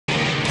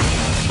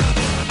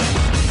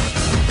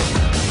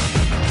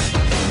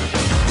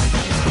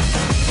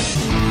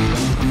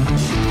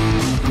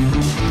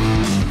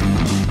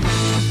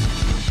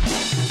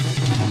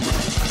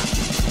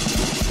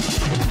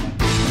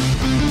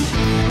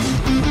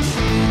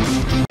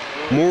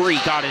Morey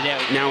got it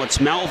out. Now it's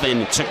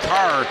Melvin to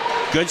Carr.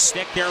 Good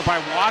stick there by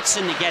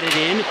Watson to get it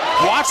in.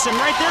 Watson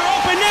right there,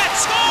 open net,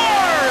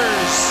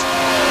 scores!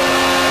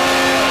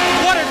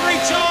 What a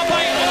great job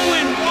by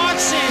Owen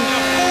Watson to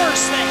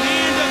force the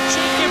hand of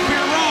Jacob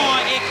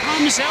Biron. It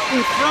comes out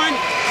in front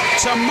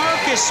to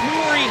Marcus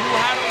Morey, who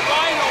had a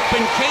wide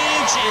open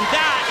cage, and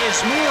that is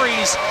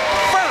Morey's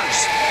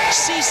first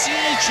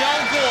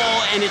CCHL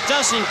goal, and it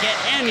doesn't get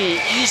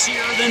any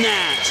easier than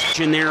that.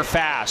 In there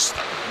fast.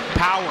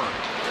 Power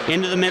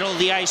into the middle of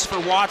the ice for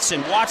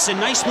Watson. Watson,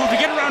 nice move to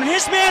get around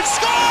his man,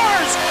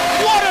 scores!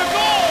 What a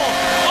goal!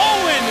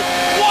 Owen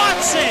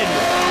Watson!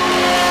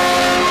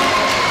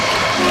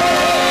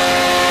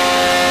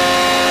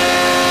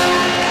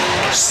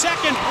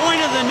 Second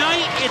point of the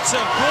night, it's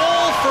a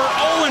goal for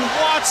Owen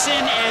Watson,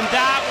 and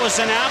that was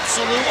an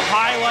absolute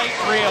highlight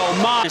reel.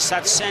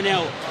 That's sent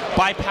out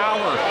by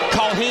Power.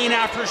 Culhane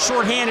after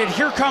shorthanded.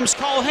 Here comes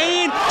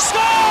Culhane.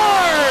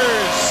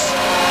 Scores!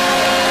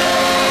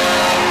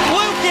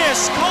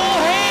 Lucas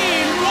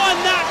Culhane won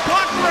that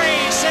puck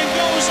race and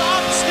goes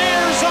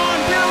upstairs on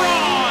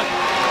Biron.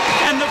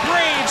 And the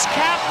Braves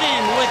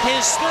captain with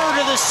his third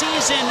of the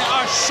season,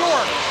 a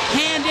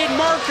short-handed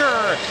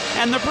marker.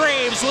 And the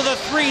Braves with a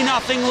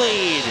 3-0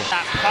 lead.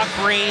 That puck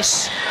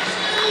race,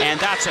 and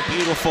that's a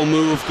beautiful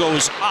move,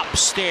 goes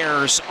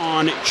upstairs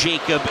on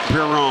Jacob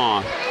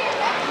Biron.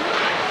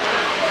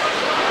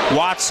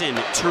 Watson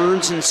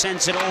turns and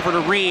sends it over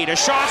to Reed. A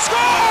shot,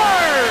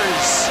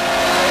 scores!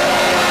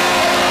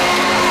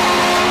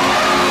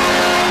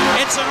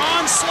 It's an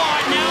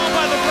onslaught now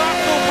by the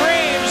Brockville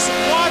Braves.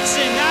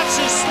 Watson, that's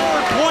his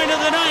third point of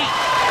the night.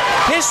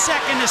 His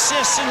second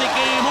assist in the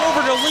game,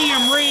 over to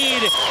Liam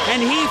Reed,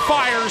 and he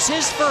fires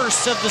his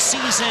first of the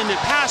season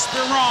past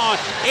Biron.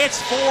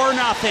 It's 4-0.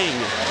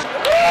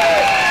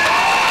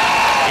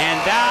 And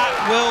that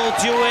will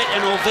do it.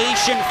 An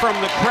ovation from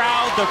the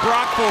crowd. The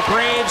Brockville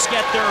Braves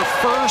get their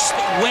first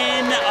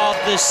win of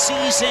the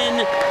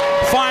season,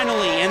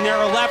 finally, in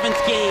their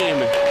 11th game.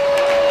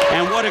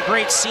 And what a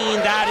great scene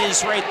that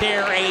is right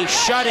there. A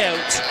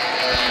shutout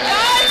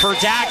for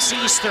Dax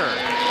Easter.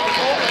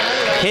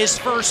 His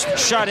first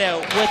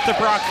shutout with the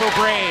Brockville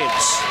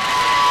Braves.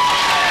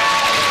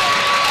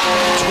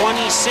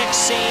 26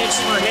 saves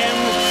for him.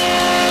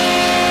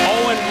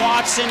 Owen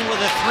Watson with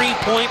a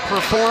 3-point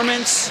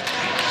performance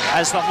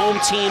as the home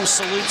team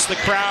salutes the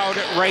crowd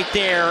right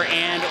there.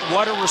 And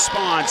what a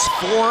response.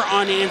 4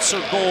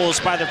 unanswered goals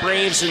by the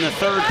Braves in the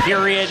third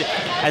period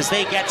as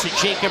they get to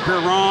Jacob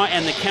Biron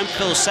and the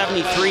Kemptville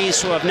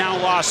 73s, who have now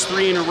lost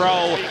 3 in a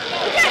row.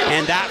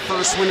 And that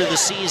first win of the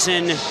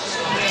season,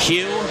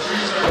 Q,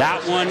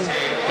 that one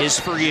is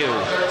for you.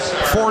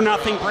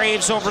 4-0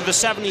 Braves over the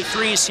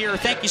 73s here.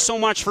 Thank you so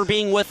much for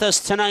being with us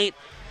tonight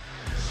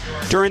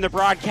during the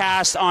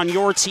broadcast on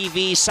your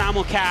TV,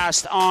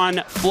 simulcast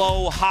on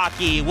Flow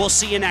Hockey. We'll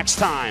see you next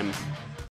time.